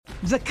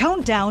The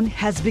countdown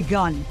has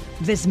begun.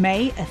 This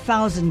May,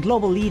 1,000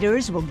 global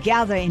leaders will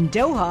gather in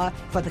Doha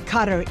for the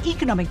Qatar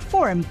Economic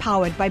Forum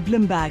powered by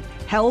Bloomberg,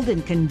 held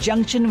in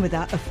conjunction with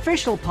our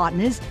official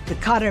partners, the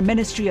Qatar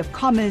Ministry of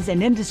Commerce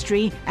and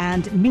Industry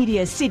and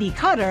Media City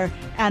Qatar,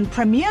 and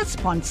premier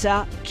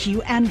sponsor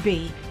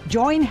QNB.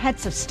 Join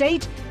heads of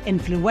state,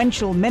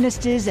 influential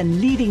ministers,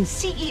 and leading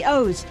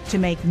CEOs to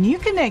make new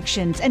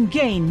connections and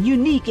gain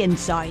unique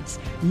insights.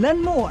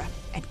 Learn more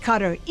at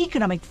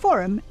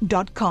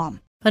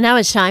QatarEconomicForum.com. Well, now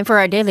it's time for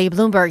our daily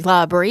Bloomberg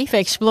Law Brief,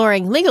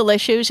 exploring legal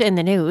issues in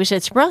the news.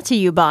 It's brought to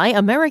you by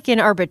American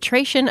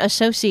Arbitration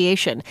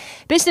Association.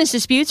 Business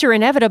disputes are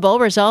inevitable.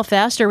 Resolve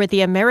faster with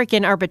the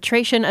American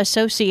Arbitration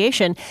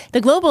Association,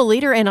 the global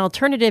leader in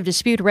alternative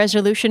dispute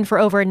resolution for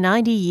over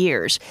 90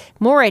 years.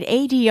 More at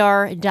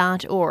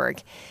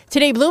adr.org.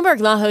 Today,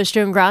 Bloomberg Law host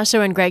June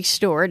Grasso and Greg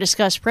Stohr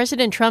discuss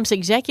President Trump's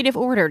executive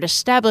order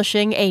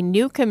establishing a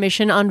new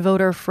commission on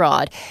voter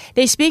fraud.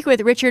 They speak with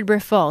Richard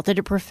Briffault,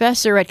 a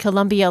professor at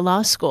Columbia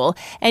Law School,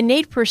 and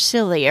Nate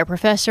Persily, a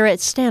professor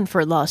at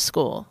Stanford Law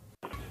School.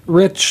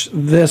 Rich,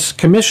 this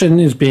commission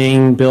is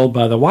being billed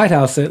by the White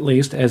House, at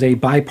least, as a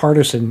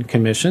bipartisan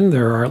commission.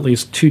 There are at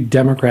least 2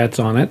 Democrats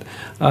on it.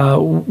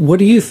 What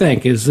do you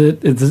think? Is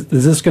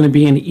this going to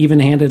be an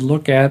even-handed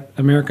look at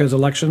America's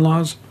election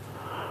laws?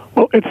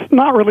 Well, it's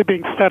not really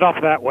being set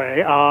up that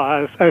way.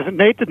 As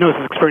Nate knows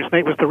his experience,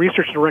 Nate was the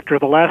research director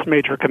of the last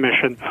major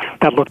commission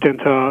that looked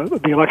into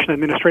the election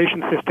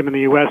administration system in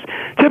the U.S.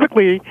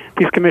 Typically,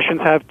 these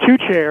commissions have 2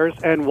 chairs,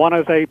 and one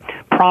is a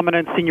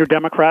prominent senior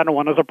Democrat and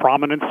one is a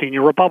prominent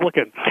senior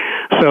Republican.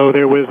 So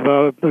there was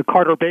the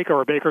Carter-Baker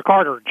or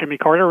Baker-Carter, Jimmy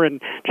Carter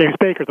and James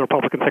Baker, the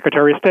Republican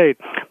Secretary of State.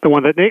 The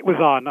one that Nate was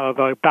on,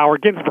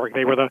 Bauer-Ginsburg,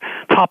 they were the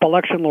top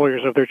election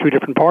lawyers of their 2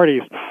 different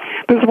parties.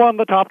 This is one of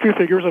the top 2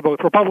 figures of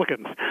both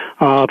Republicans.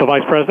 The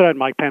vice president,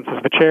 Mike Pence,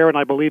 is the chair, and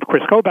I believe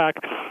Chris Kobach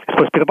is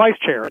supposed to be the vice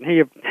chair. And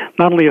he,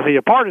 not only is he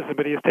a partisan,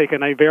 but he has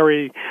taken a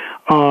very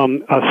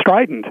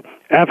strident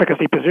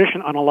advocacy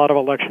position on a lot of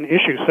election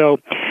issues. So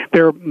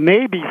there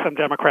may be some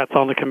Democrats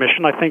on the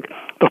commission. I think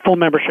the full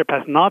membership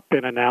has not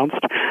been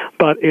announced,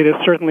 but it is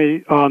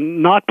certainly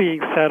not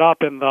being set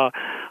up in the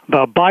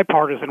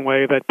bipartisan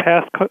way that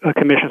past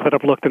commissions that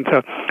have looked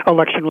into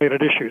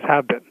election-related issues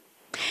have been.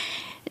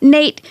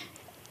 Nate,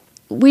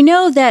 we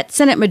know that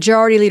Senate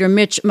Majority Leader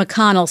Mitch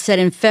McConnell said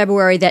in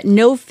February that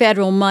no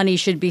federal money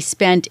should be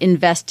spent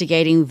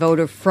investigating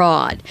voter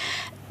fraud.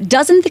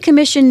 Doesn't the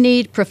commission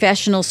need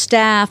professional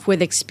staff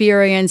with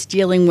experience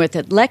dealing with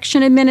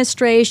election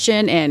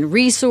administration and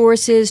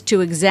resources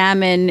to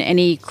examine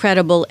any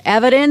credible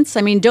evidence?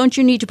 I mean, don't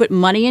you need to put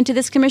money into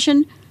this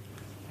commission?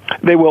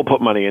 They will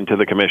put money into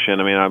the commission.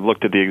 I mean, I've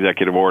looked at the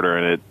executive order,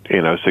 and it,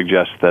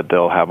 suggests that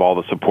they'll have all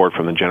the support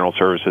from the General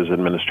Services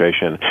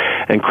Administration.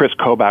 And Chris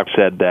Kobach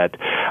said that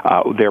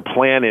their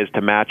plan is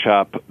to match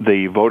up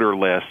the voter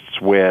lists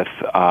with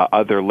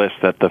other lists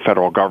that the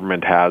federal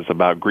government has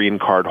about green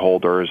card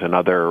holders and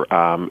other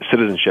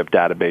citizenship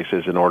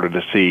databases in order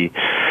to see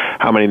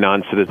how many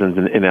non-citizens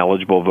and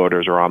ineligible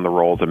voters are on the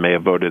rolls and may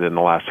have voted in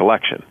the last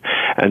election.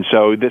 And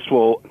so this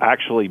will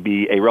actually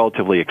be a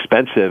relatively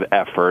expensive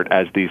effort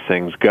as these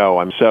things go.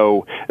 And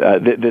so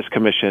this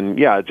commission,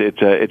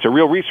 it's a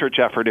real research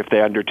effort if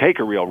they undertake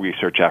a real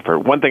research effort.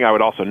 One thing I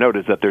would also note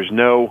is that there's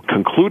no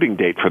concluding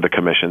date for the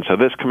commission. So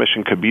this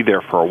commission could be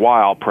there for a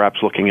while, perhaps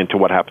looking into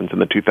what happens in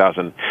the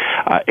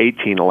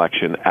 2018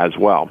 election as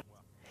well.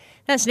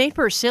 That's Nate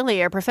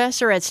Persily, a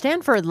professor at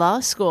Stanford Law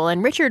School,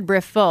 and Richard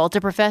Briffault,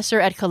 a professor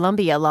at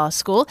Columbia Law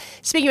School,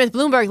 speaking with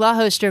Bloomberg Law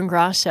host June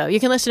Grasso. You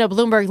can listen to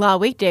Bloomberg Law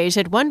weekdays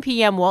at 1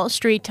 p.m. Wall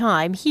Street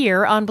time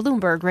here on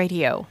Bloomberg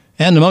Radio.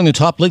 And among the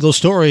top legal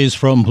stories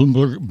from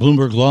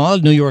Bloomberg Law,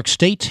 New York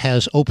State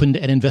has opened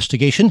an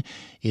investigation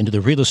into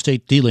the real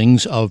estate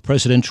dealings of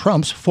President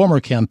Trump's former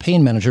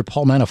campaign manager,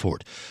 Paul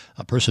Manafort.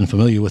 A person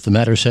familiar with the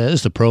matter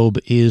says the probe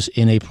is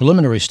in a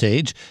preliminary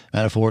stage.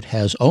 Manafort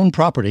has owned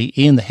property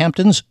in the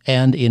Hamptons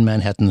and in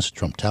Manhattan's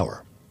Trump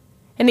Tower.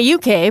 In the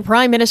UK,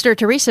 Prime Minister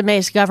Theresa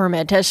May's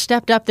government has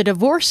stepped up the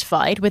divorce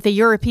fight with the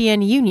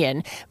European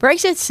Union.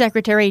 Brexit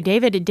Secretary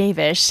David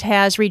Davis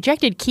has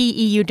rejected key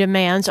EU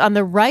demands on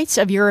the rights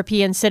of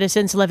European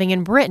citizens living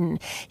in Britain.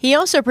 He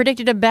also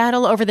predicted a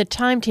battle over the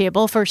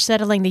timetable for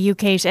settling the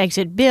UK's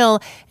exit bill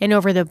and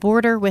over the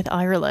border with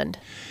Ireland.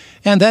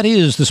 And that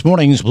is this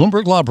morning's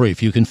Bloomberg Law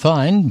Brief. You can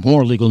find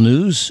more legal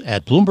news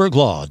at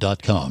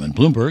BloombergLaw.com and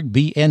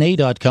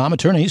BloombergBNA.com.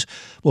 Attorneys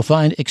will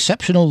find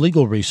exceptional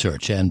legal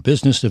research and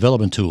business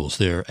development tools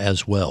there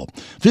as well.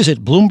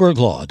 Visit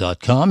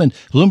BloombergLaw.com and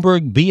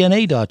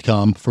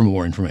BloombergBNA.com for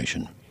more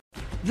information.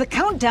 The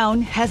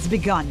countdown has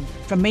begun.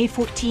 From May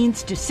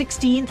 14th to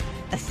 16th,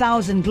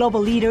 1,000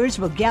 global leaders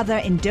will gather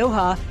in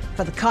Doha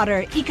for the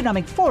Qatar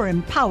Economic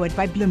Forum powered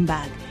by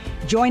Bloomberg.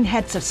 Join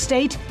heads of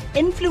state,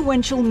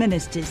 influential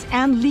ministers,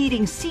 and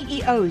leading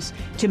CEOs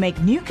to make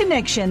new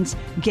connections,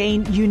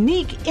 gain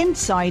unique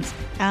insights,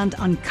 and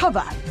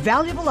uncover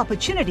valuable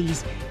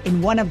opportunities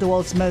in one of the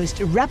world's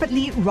most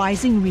rapidly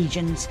rising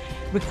regions.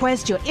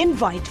 Request your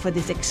invite for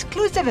this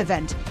exclusive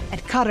event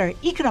at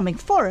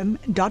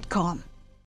QatarEconomicForum.com.